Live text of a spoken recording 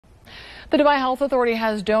The Dubai Health Authority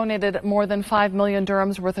has donated more than 5 million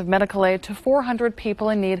dirhams worth of medical aid to 400 people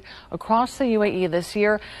in need across the UAE this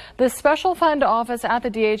year. The Special Fund Office at the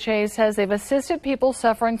DHA says they've assisted people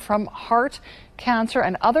suffering from heart, cancer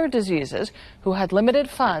and other diseases who had limited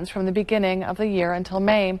funds from the beginning of the year until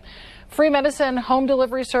May. Free medicine home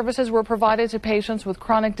delivery services were provided to patients with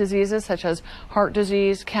chronic diseases such as heart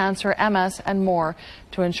disease, cancer, MS and more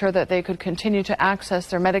to ensure that they could continue to access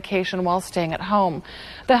their medication while staying at home.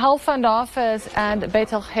 The Health Fund Office and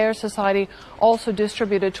Beit Al Khair Society also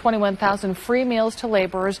distributed 21,000 free meals to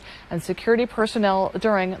laborers and security personnel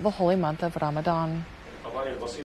during the holy month of Ramadan.